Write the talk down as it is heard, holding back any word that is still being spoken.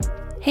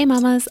Hey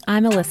mamas,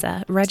 I'm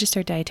Alyssa,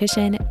 registered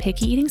dietitian,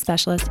 picky eating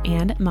specialist,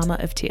 and mama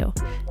of two.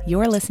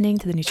 You're listening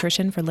to the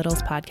Nutrition for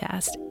Littles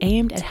podcast,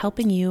 aimed at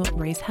helping you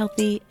raise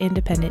healthy,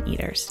 independent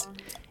eaters.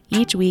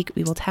 Each week,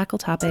 we will tackle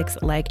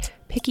topics like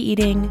picky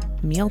eating,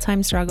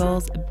 mealtime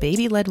struggles,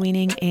 baby-led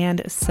weaning,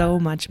 and so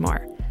much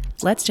more.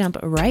 Let's jump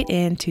right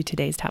into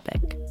today's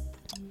topic.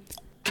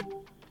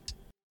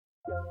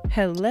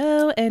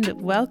 Hello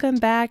and welcome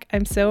back.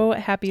 I'm so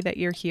happy that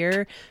you're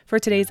here for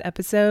today's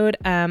episode.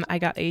 I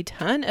got a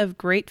ton of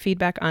great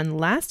feedback on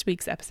last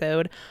week's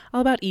episode,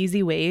 all about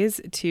easy ways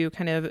to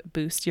kind of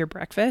boost your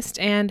breakfast.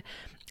 And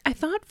I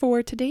thought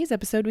for today's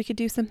episode, we could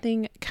do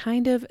something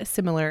kind of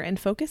similar and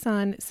focus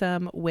on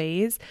some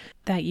ways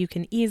that you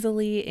can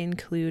easily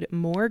include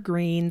more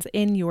greens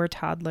in your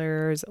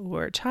toddler's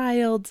or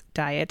child's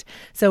diet.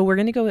 So we're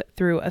going to go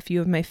through a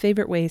few of my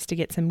favorite ways to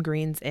get some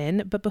greens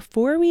in. But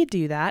before we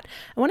do that,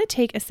 I want to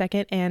take a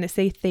second and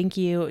say thank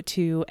you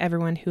to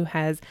everyone who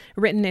has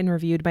written and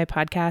reviewed my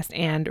podcast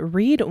and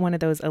read one of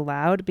those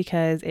aloud,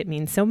 because it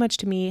means so much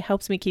to me,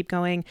 helps me keep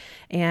going.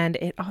 And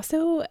it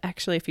also,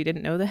 actually, if you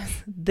didn't know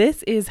this,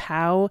 this is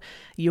how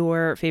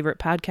your favorite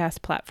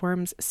podcast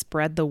platforms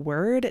spread the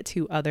word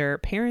to other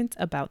parents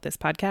about this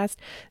podcast.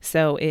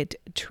 So it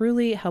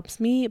truly helps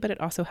me, but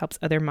it also helps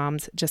other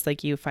moms just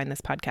like you find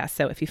this podcast.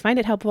 So if you find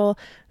it helpful,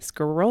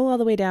 scroll all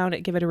the way down,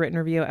 give it a written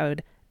review. I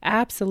would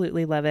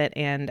absolutely love it.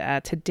 And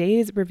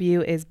today's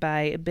review is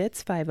by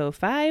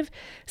Bits505,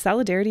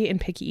 Solidarity and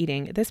Picky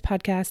Eating. This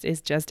podcast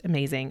is just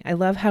amazing. I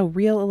love how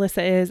real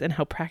Alyssa is and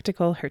how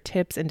practical her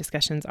tips and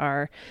discussions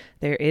are.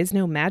 There is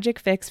no magic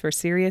fix for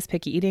serious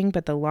picky eating,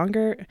 but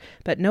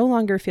no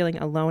longer feeling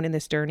alone in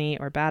this journey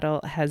or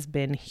battle has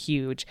been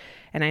huge.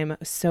 And I am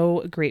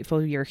so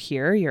grateful you're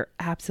here. You're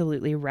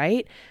absolutely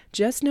right.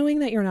 Just knowing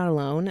that you're not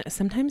alone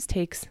sometimes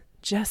takes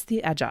just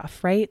the edge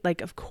off, right?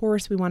 Like, of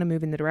course, we want to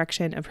move in the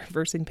direction of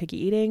reversing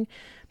picky eating,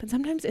 but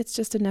sometimes it's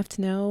just enough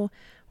to know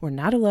we're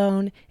not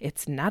alone.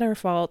 It's not our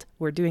fault.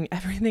 We're doing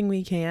everything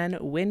we can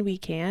when we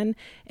can.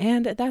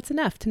 And that's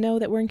enough to know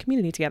that we're in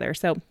community together.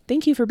 So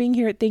thank you for being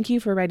here. Thank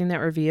you for writing that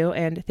review.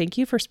 And thank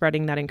you for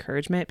spreading that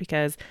encouragement,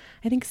 because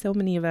I think so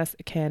many of us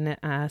can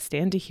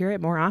stand to hear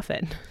it more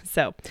often.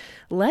 So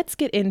let's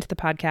get into the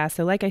podcast.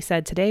 So like I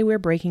said, today we're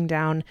breaking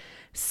down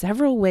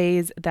several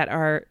ways that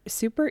are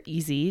super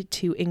easy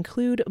to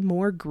include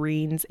more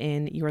greens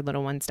in your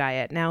little one's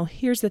diet. Now,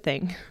 here's the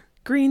thing.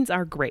 Greens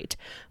are great.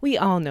 We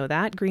all know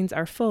that. Greens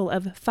are full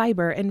of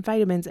fiber and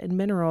vitamins and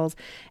minerals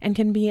and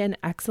can be an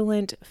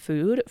excellent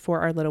food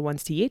for our little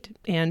ones to eat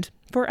and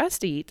for us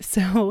to eat.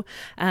 So,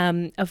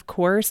 of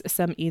course,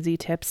 some easy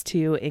tips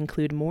to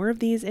include more of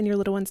these in your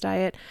little one's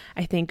diet,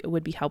 I think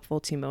would be helpful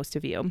to most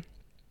of you.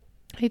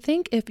 I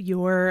think if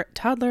your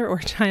toddler or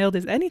child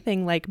is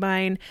anything like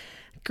mine,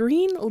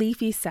 green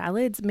leafy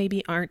salads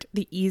maybe aren't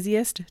the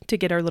easiest to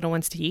get our little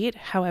ones to eat.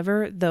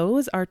 However,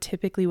 those are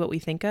typically what we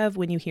think of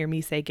when you hear me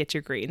say, get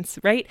your greens,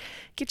 right?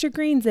 Get your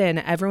greens in.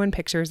 Everyone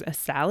pictures a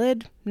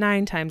salad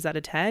 9 times out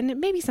of 10,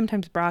 maybe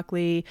sometimes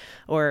broccoli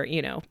or,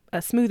 a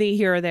smoothie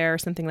here or there or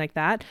something like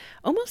that.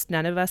 Almost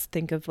none of us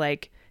think of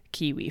like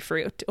kiwi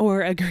fruit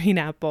or a green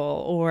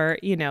apple or,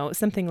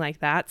 something like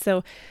that.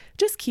 So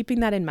just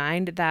keeping that in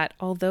mind, that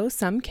although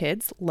some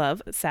kids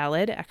love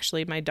salad,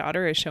 actually my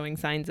daughter is showing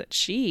signs that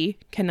she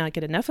cannot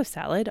get enough of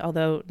salad,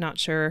 although not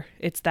sure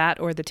it's that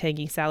or the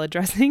tangy salad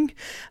dressing.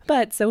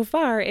 But so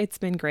far it's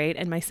been great.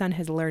 And my son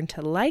has learned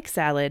to like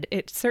salad.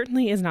 It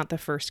certainly is not the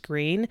first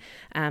green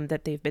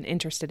that they've been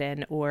interested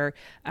in or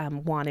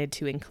wanted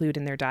to include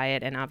in their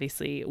diet and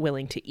obviously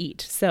willing to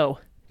eat. So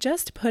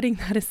just putting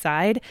that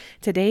aside,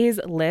 today's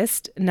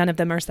list, none of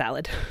them are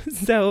salad.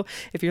 So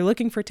if you're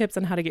looking for tips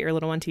on how to get your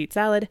little one to eat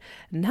salad,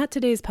 not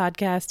today's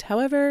podcast.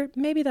 However,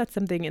 maybe that's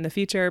something in the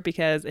future,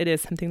 because it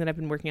is something that I've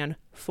been working on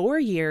for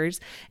years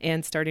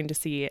and starting to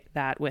see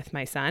that with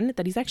my son,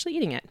 that he's actually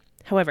eating it.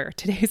 However,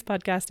 today's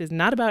podcast is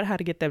not about how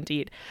to get them to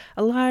eat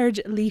a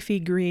large leafy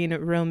green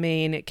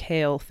romaine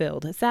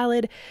kale-filled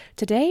salad.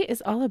 Today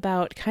is all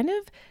about kind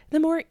of the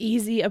more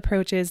easy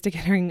approaches to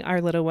getting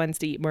our little ones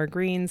to eat more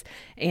greens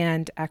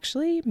and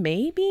actually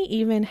maybe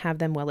even have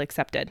them well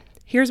accepted.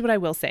 Here's what I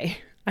will say.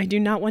 I do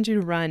not want you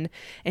to run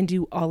and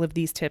do all of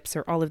these tips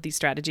or all of these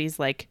strategies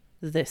like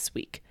this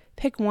week.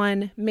 Pick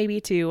one, maybe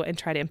two, and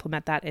try to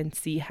implement that and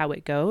see how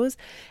it goes.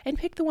 And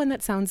pick the one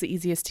that sounds the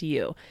easiest to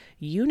you.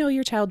 You know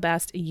your child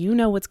best. You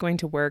know what's going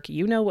to work.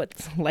 You know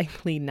what's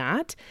likely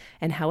not.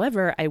 And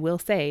however, I will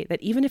say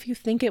that even if you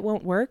think it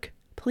won't work,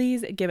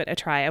 please give it a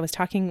try. I was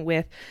talking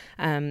with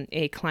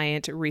a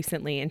client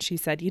recently, and she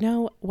said,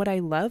 what I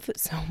love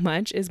so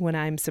much is when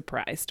I'm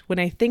surprised, when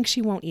I think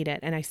she won't eat it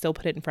and I still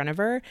put it in front of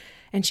her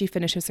and she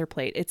finishes her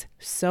plate. It's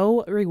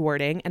so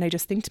rewarding. And I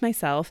just think to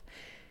myself,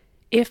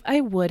 if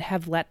I would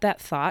have let that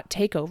thought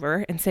take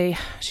over and say,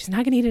 she's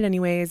not going to eat it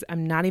anyways,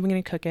 I'm not even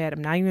going to cook it,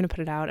 I'm not even going to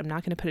put it out, I'm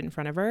not going to put it in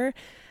front of her,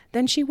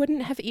 then she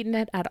wouldn't have eaten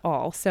it at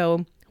all.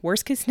 So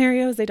worst case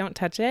scenario is they don't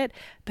touch it.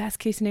 Best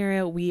case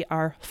scenario, we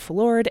are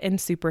floored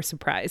and super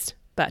surprised.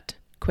 But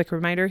quick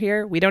reminder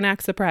here, we don't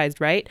act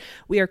surprised, right?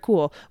 We are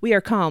cool. We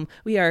are calm.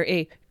 We are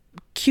a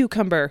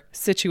cucumber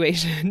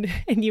situation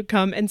and you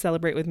come and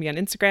celebrate with me on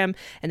Instagram,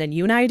 and then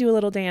you and I do a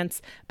little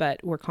dance,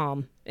 but we're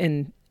calm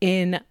in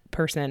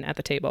person at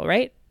the table,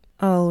 right?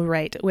 All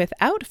right,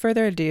 without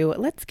further ado,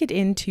 let's get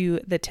into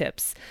the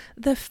tips.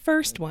 The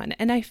first one,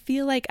 and I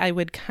feel like I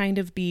would kind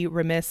of be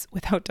remiss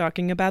without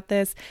talking about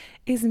this,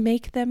 is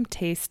make them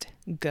taste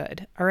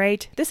good. All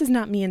right, this is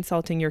not me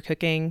insulting your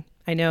cooking.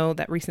 I know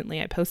that recently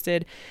I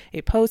posted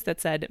a post that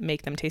said,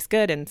 make them taste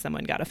good, and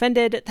someone got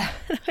offended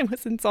that I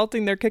was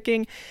insulting their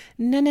cooking.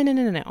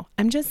 No.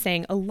 I'm just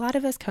saying a lot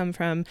of us come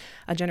from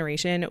a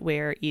generation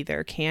where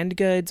either canned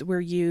goods were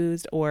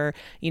used or,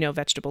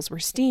 vegetables were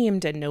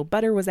steamed and no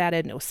butter was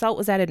added, no salt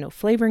was added, no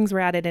flavorings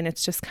were added. And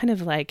it's just kind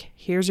of like,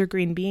 here's your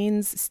green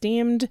beans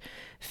steamed,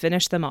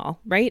 finish them all,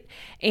 right?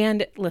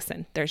 And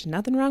listen, there's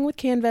nothing wrong with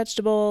canned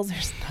vegetables.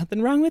 There's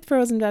nothing wrong with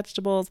frozen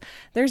vegetables.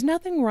 There's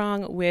nothing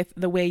wrong with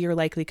the way you're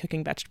likely cooking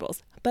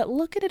vegetables, but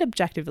look at it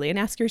objectively and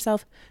ask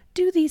yourself,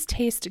 do these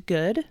taste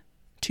good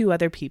to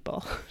other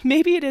people?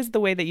 Maybe it is the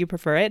way that you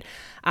prefer it.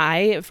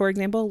 I, for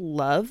example,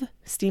 love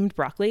steamed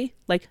broccoli,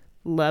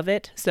 love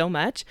it so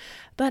much,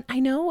 but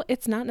I know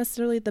it's not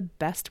necessarily the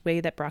best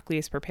way that broccoli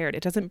is prepared.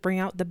 It doesn't bring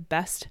out the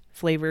best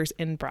flavors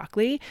in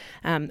broccoli.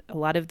 A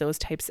lot of those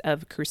types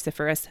of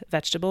cruciferous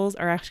vegetables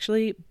are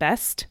actually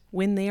best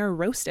when they are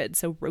roasted.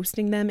 So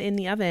roasting them in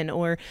the oven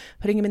or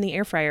putting them in the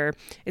air fryer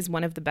is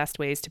one of the best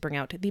ways to bring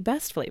out the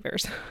best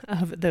flavors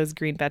of those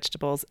green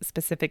vegetables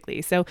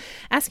specifically. So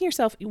asking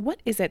yourself,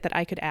 what is it that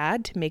I could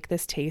add to make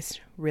this taste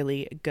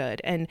really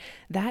good? And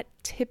that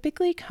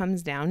typically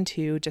comes down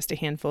to just a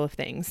handful of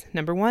things.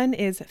 Number one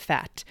is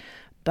fat,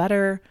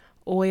 butter,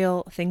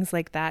 oil, things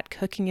like that,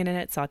 cooking it in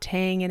it,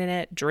 sauteing it in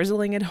it,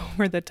 drizzling it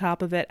over the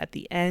top of it at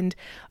the end,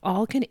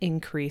 all can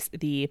increase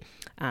the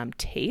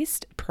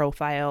taste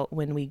profile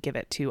when we give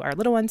it to our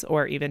little ones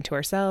or even to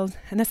ourselves.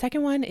 And the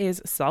second one is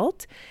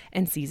salt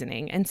and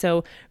seasoning. And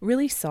so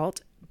really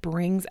salt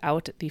brings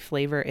out the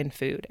flavor in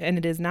food, and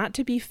it is not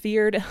to be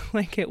feared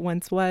like it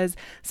once was.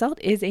 Salt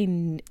is a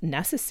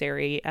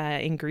necessary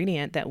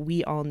ingredient that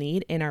we all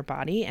need in our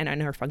body and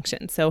in our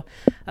function. So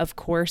of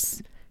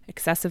course,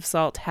 excessive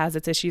salt has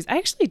its issues. I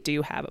actually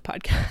do have a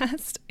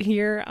podcast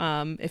here,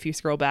 if you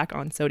scroll back,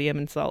 on sodium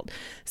and salt.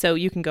 So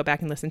you can go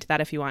back and listen to that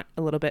if you want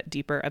a little bit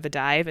deeper of a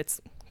dive. It's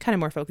kind of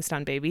more focused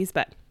on babies,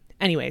 but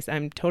anyways,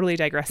 I'm totally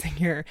digressing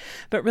here,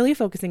 but really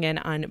focusing in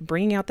on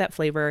bringing out that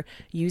flavor,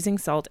 using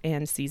salt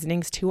and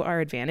seasonings to our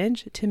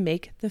advantage to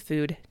make the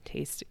food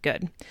taste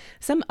good.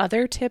 Some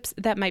other tips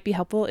that might be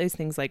helpful is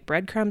things like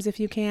breadcrumbs if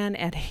you can,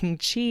 adding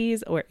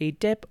cheese or a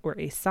dip or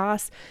a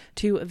sauce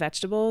to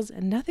vegetables.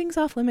 And nothing's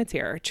off limits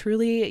here.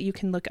 Truly, you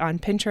can look on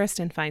Pinterest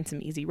and find some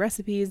easy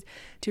recipes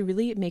to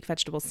really make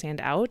vegetables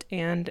stand out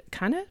and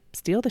kind of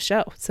steal the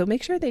show. So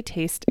make sure they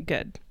taste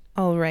good.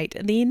 All right,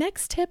 the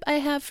next tip I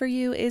have for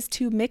you is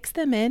to mix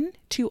them in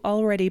to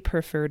already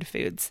preferred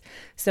foods.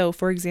 So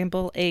for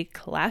example, a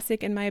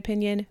classic in my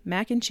opinion,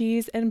 mac and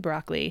cheese and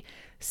broccoli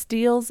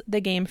steals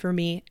the game for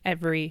me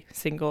every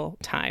single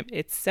time.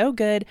 It's so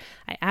good.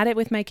 I add it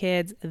with my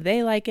kids.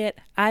 They like it.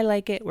 I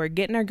like it. We're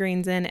getting our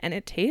greens in and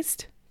it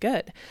tastes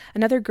good.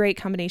 Another great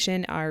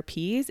combination are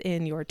peas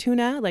in your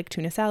tuna, like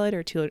tuna salad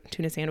or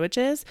tuna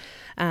sandwiches,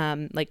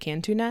 like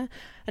canned tuna.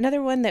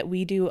 Another one that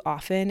we do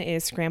often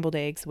is scrambled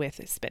eggs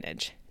with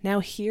spinach. Now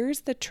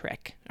here's the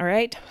trick, all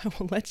right? I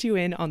will let you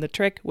in on the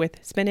trick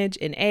with spinach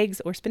in eggs,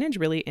 or spinach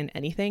really in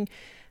anything.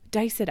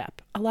 Dice it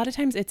up. A lot of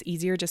times it's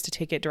easier just to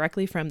take it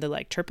directly from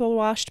the triple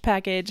washed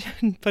package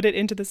and put it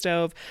into the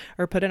stove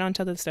or put it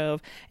onto the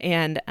stove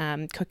and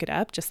cook it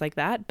up just like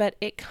that. But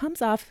it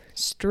comes off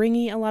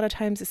stringy a lot of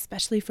times,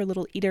 especially for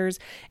little eaters.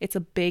 It's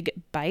a big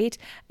bite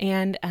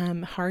and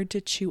hard to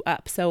chew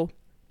up. So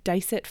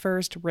dice it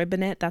first,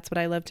 ribbon it. That's what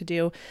I love to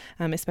do,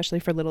 especially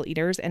for little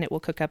eaters, and it will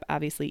cook up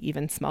obviously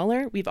even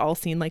smaller. We've all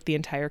seen the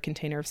entire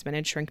container of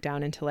spinach shrink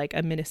down into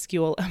a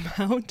minuscule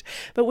amount,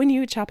 but when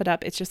you chop it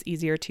up, it's just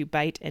easier to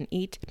bite and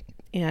eat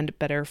and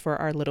better for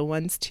our little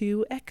ones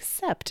to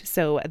accept.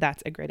 So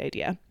that's a great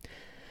idea.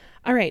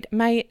 All right,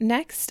 my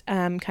next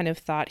kind of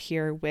thought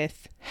here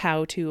with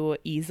how to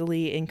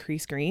easily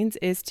increase greens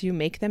is to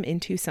make them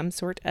into some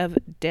sort of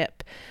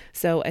dip.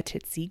 So a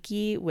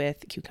tzatziki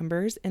with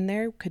cucumbers in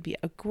there could be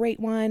a great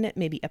one,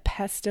 maybe a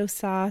pesto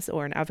sauce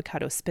or an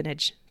avocado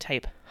spinach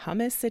type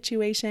hummus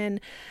situation,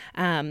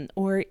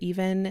 or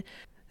even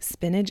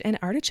spinach and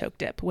artichoke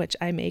dip, which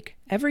I make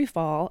every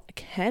fall. I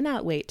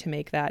cannot wait to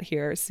make that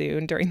here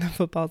soon during the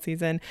football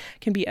season.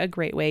 Can be a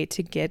great way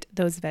to get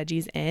those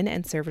veggies in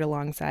and serve it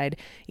alongside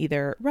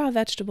either raw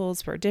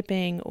vegetables for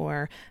dipping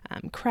or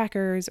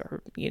crackers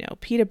or,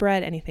 pita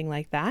bread, anything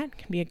like that.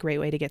 Can be a great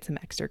way to get some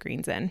extra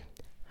greens in.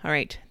 All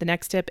right, the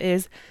next tip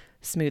is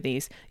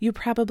smoothies. You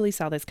probably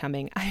saw this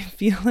coming. I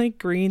feel like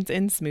greens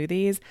in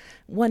smoothies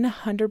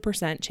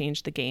 100%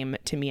 changed the game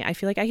to me. I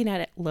feel like I can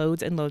add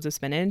loads and loads of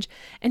spinach,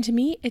 and to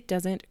me, it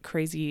doesn't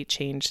crazy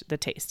change the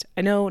taste.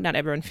 I know not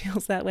everyone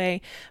feels that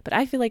way, but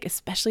I feel like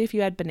especially if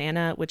you add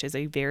banana, which is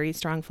a very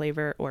strong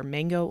flavor, or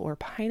mango or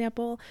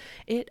pineapple,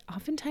 it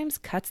oftentimes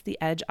cuts the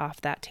edge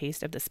off that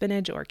taste of the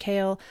spinach or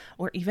kale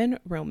or even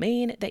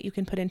romaine that you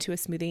can put into a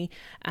smoothie.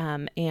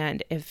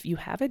 And if you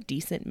have a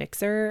decent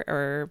mixer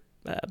or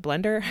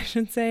blender, I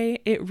should say,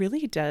 it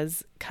really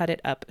does cut it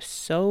up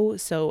so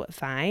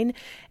fine.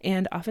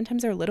 And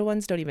oftentimes our little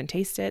ones don't even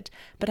taste it.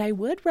 But I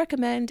would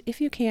recommend, if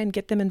you can,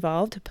 get them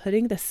involved,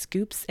 putting the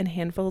scoops and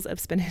handfuls of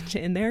spinach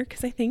in there.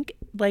 Because I think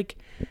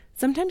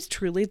sometimes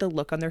truly the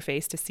look on their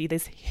face to see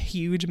this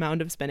huge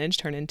mound of spinach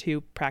turn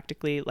into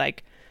practically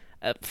like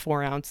a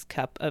 4-ounce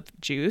cup of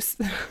juice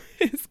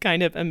is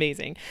kind of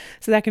amazing.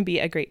 So that can be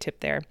a great tip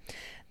there.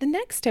 The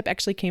next tip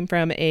actually came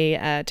from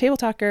a table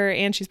talker,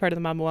 and she's part of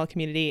the Mama Well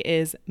community,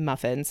 is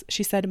muffins.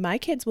 She said, my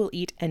kids will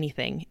eat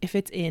anything if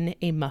it's in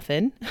a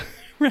muffin,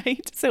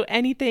 right? So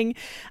anything,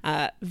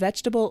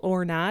 vegetable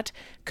or not,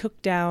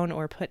 cooked down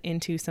or put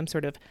into some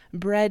sort of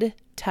bread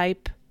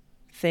type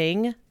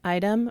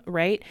item,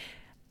 right?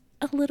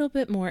 A little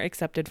bit more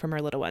accepted from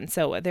our little ones.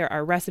 So there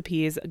are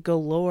recipes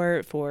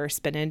galore for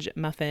spinach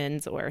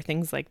muffins or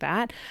things like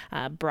that.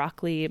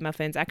 Broccoli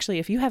muffins. Actually,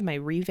 if you have my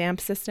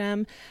revamp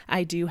system,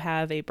 I do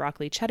have a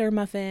broccoli cheddar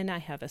muffin. I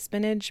have a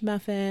spinach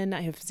muffin.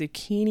 I have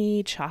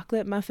zucchini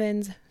chocolate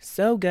muffins.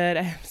 So good.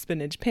 I have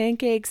spinach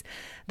pancakes.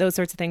 Those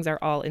sorts of things are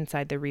all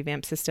inside the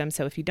revamp system.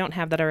 So if you don't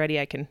have that already,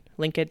 I can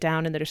link it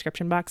down in the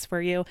description box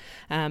for you.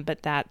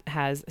 But that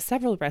has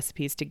several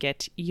recipes to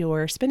get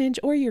your spinach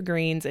or your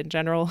greens in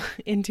general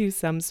into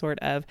some sort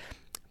of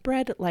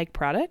bread-like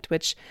product,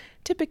 which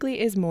typically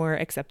is more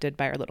accepted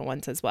by our little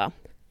ones as well.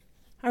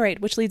 All right,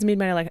 which leads me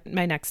to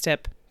my next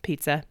tip,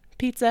 pizza.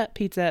 Pizza.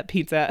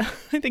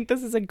 I think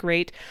this is a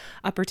great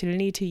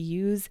opportunity to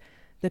use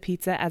the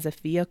pizza as a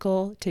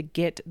vehicle to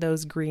get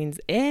those greens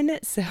in.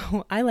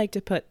 So I like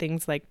to put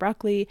things like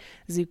broccoli,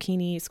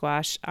 zucchini,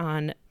 squash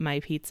on my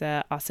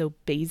pizza. Also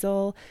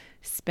basil,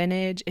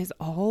 spinach is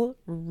all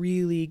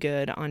really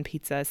good on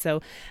pizza.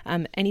 So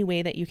any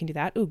way that you can do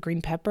that. Ooh,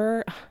 green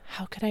pepper.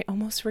 How could I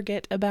almost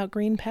forget about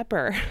green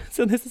pepper?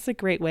 So this is a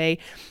great way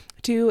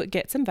to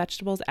get some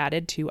vegetables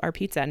added to our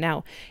pizza.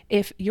 Now,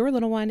 if your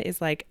little one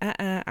is like,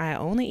 I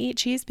only eat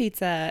cheese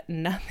pizza,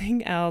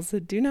 nothing else,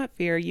 do not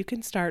fear. You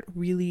can start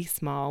really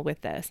small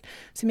with this.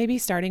 So maybe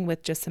starting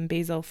with just some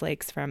basil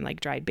flakes from like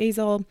dried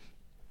basil,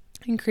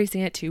 increasing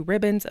it to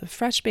ribbons of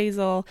fresh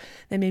basil,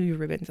 then maybe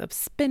ribbons of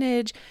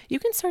spinach. You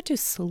can start to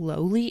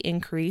slowly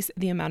increase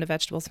the amount of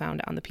vegetables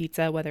found on the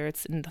pizza, whether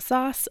it's in the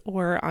sauce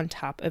or on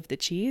top of the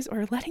cheese,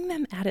 or letting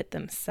them add it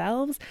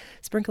themselves,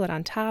 sprinkle it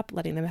on top,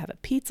 letting them have a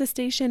pizza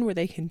station where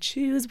they can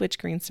choose which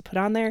greens to put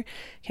on there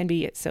can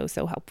be so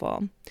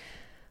helpful.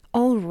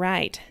 All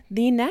right,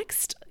 the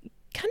next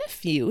kind of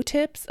few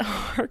tips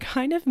are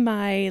kind of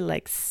my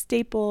like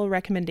staple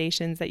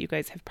recommendations that you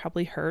guys have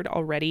probably heard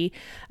already,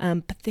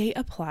 but they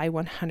apply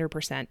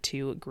 100%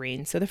 to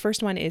greens. So the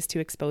first one is to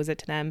expose it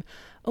to them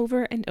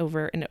over and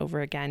over and over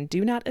again.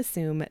 Do not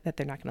assume that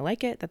they're not going to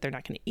like it, that they're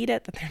not going to eat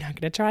it, that they're not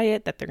going to try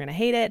it, that they're going to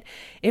hate it.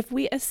 If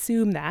we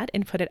assume that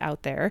and put it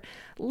out there,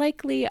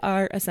 likely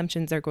our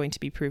assumptions are going to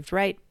be proved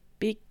right,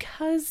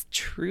 because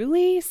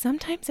truly,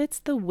 sometimes it's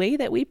the way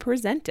that we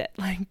present it.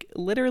 Like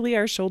literally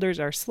our shoulders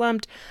are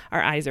slumped,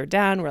 our eyes are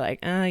down. We're like,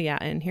 yeah,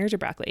 and here's your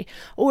broccoli.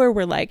 Or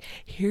we're like,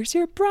 here's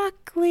your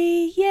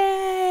broccoli,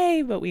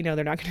 yay! But we know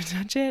they're not going to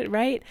touch it,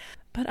 right?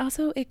 But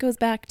also it goes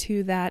back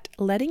to that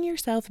letting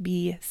yourself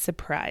be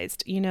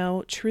surprised,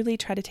 truly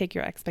try to take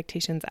your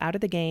expectations out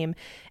of the game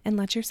and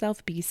let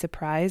yourself be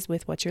surprised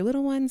with what your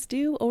little ones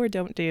do or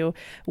don't do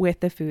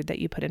with the food that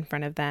you put in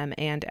front of them.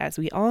 And as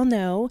we all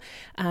know,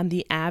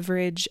 the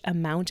average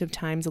amount of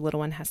times a little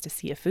one has to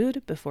see a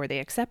food before they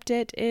accept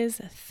it is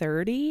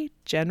 30,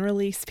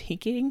 generally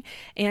speaking.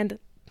 And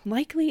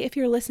likely, if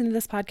you're listening to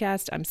this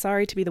podcast, I'm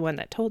sorry to be the one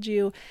that told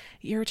you,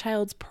 your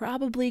child's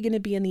probably going to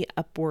be in the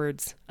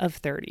upwards of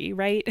 30,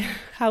 right?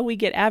 How we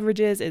get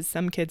averages is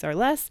some kids are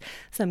less,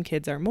 some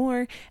kids are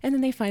more, and then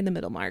they find the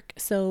middle mark.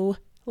 So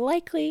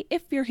likely,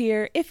 if you're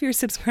here, if you're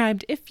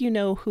subscribed, if you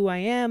know who I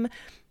am,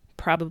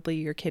 probably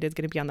your kid is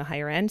going to be on the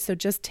higher end. So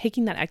just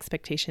taking that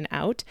expectation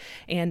out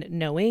and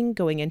knowing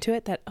going into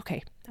it that,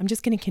 okay, I'm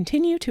just going to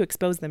continue to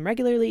expose them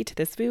regularly to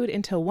this food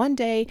until one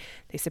day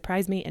they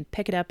surprise me and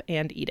pick it up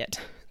and eat it.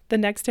 The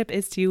next tip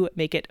is to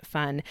make it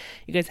fun.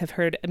 You guys have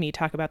heard me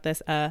talk about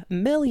this a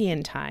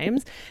million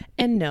times.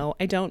 And no,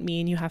 I don't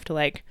mean you have to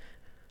like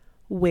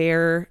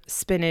wear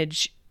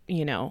spinach,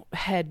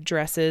 head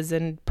dresses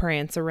and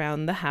prance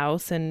around the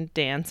house and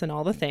dance and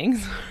all the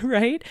things,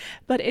 right?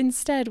 But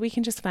instead, we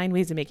can just find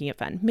ways of making it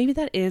fun. Maybe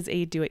that is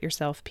a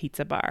do-it-yourself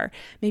pizza bar.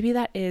 Maybe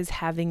that is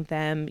having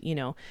them,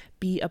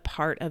 be a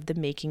part of the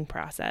making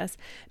process.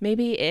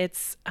 Maybe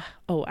it's,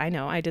 I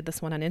know, I did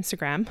this one on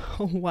Instagram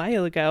a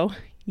while ago.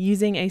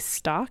 using a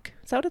stalk,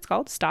 is that what it's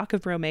called? Stalk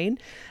of romaine,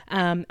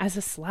 as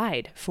a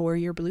slide for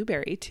your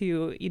blueberry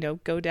to,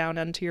 go down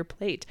onto your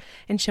plate,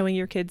 and showing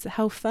your kids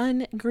how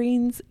fun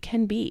greens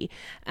can be.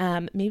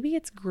 Maybe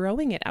it's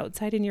growing it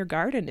outside in your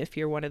garden if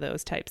you're one of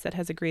those types that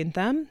has a green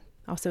thumb.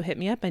 Also hit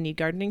me up. I need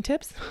gardening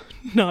tips.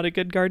 Not a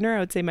good gardener. I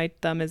would say my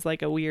thumb is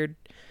like a weird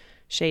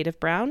shade of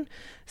brown.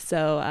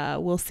 So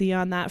we'll see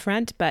on that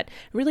front, but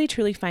really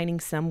truly finding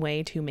some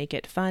way to make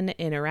it fun,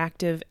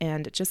 interactive,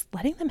 and just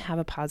letting them have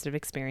a positive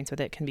experience with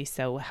it can be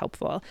so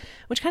helpful,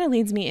 which kind of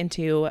leads me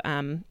into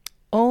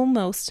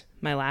almost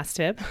my last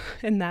tip,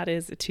 and that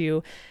is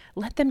to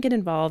let them get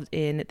involved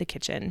in the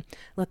kitchen.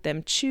 Let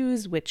them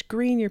choose which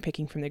green you're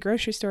picking from the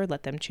grocery store.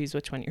 Let them choose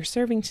which one you're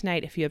serving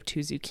tonight. If you have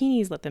 2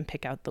 zucchinis, let them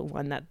pick out the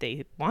one that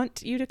they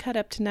want you to cut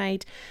up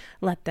tonight.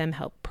 Let them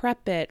help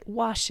prep it,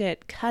 wash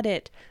it, cut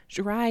it,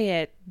 dry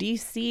it,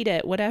 de-seed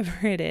it,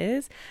 whatever it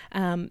is.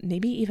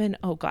 Maybe even,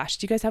 oh gosh,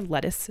 do you guys have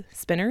lettuce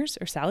spinners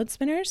or salad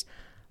spinners?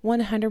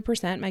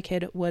 100% my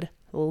kid would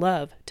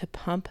love to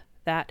pump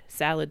that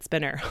salad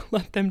spinner.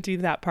 Let them do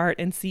that part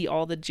and see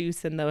all the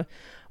juice and the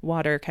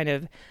water kind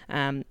of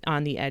on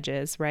the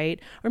edges, right?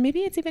 Or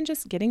maybe it's even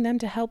just getting them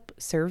to help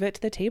serve it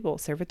to the table,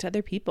 serve it to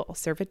other people,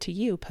 serve it to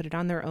you, put it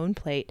on their own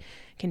plate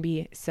can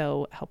be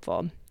so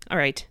helpful. All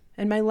right.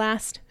 And my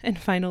last and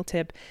final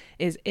tip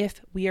is,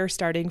 if we are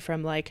starting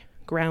from like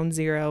ground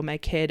zero, my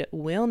kid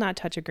will not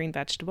touch a green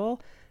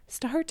vegetable,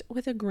 start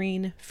with a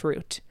green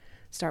fruit.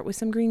 Start with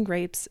some green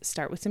grapes,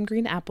 start with some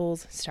green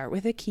apples, start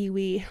with a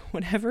kiwi,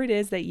 whatever it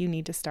is that you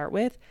need to start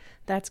with,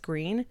 that's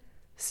green,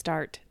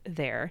 start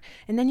there.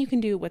 And then you can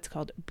do what's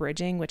called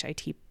bridging, which I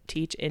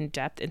teach in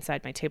depth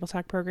inside my Table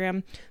Talk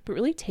program, but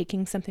really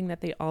taking something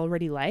that they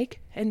already like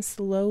and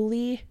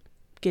slowly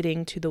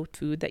getting to the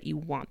food that you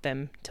want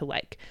them to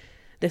like.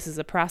 This is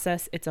a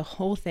process. It's a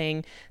whole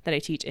thing that I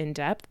teach in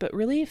depth, but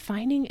really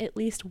finding at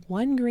least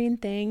one green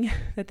thing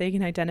that they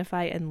can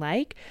identify and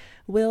like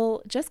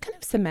will just kind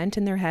of cement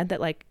in their head that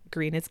like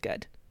green is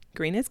good.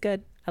 Green is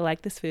good. I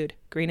like this food.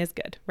 Green is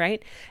good,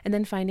 right? And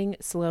then finding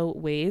slow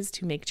ways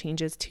to make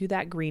changes to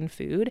that green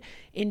food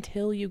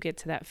until you get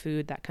to that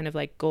food, that kind of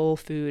like goal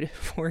food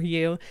for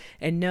you.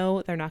 And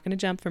no, they're not going to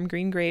jump from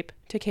green grape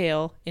to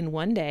kale in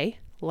one day.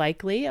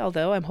 Likely,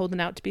 although I'm holding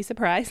out to be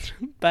surprised,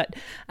 but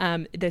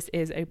this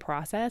is a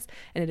process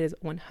and it is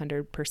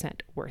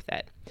 100% worth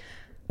it.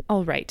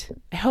 All right.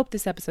 I hope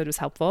this episode was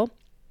helpful.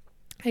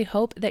 I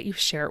hope that you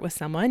share it with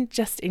someone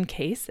just in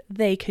case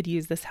they could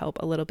use this help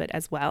a little bit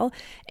as well.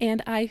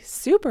 And I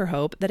super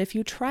hope that if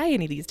you try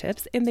any of these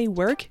tips and they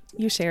work,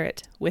 you share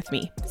it with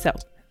me. So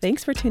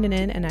thanks for tuning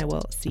in, and I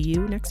will see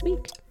you next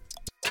week.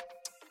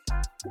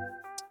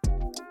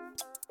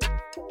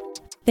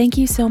 Thank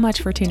you so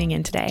much for tuning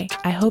in today.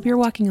 I hope you're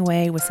walking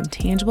away with some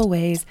tangible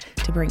ways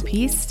to bring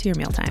peace to your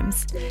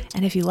mealtimes.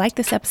 And if you like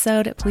this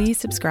episode, please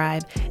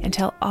subscribe and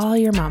tell all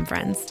your mom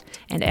friends.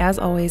 And as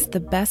always, the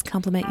best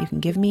compliment you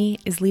can give me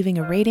is leaving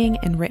a rating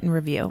and written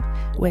review,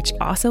 which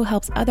also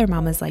helps other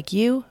mamas like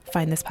you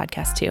find this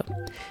podcast too.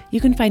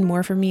 You can find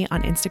more from me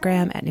on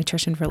Instagram at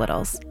Nutrition for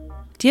Littles.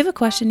 Do you have a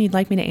question you'd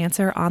like me to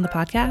answer on the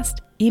podcast?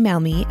 Email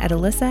me at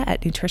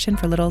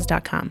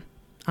alyssa@nutritionforlittles.com.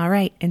 All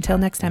right, until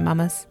next time,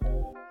 mamas.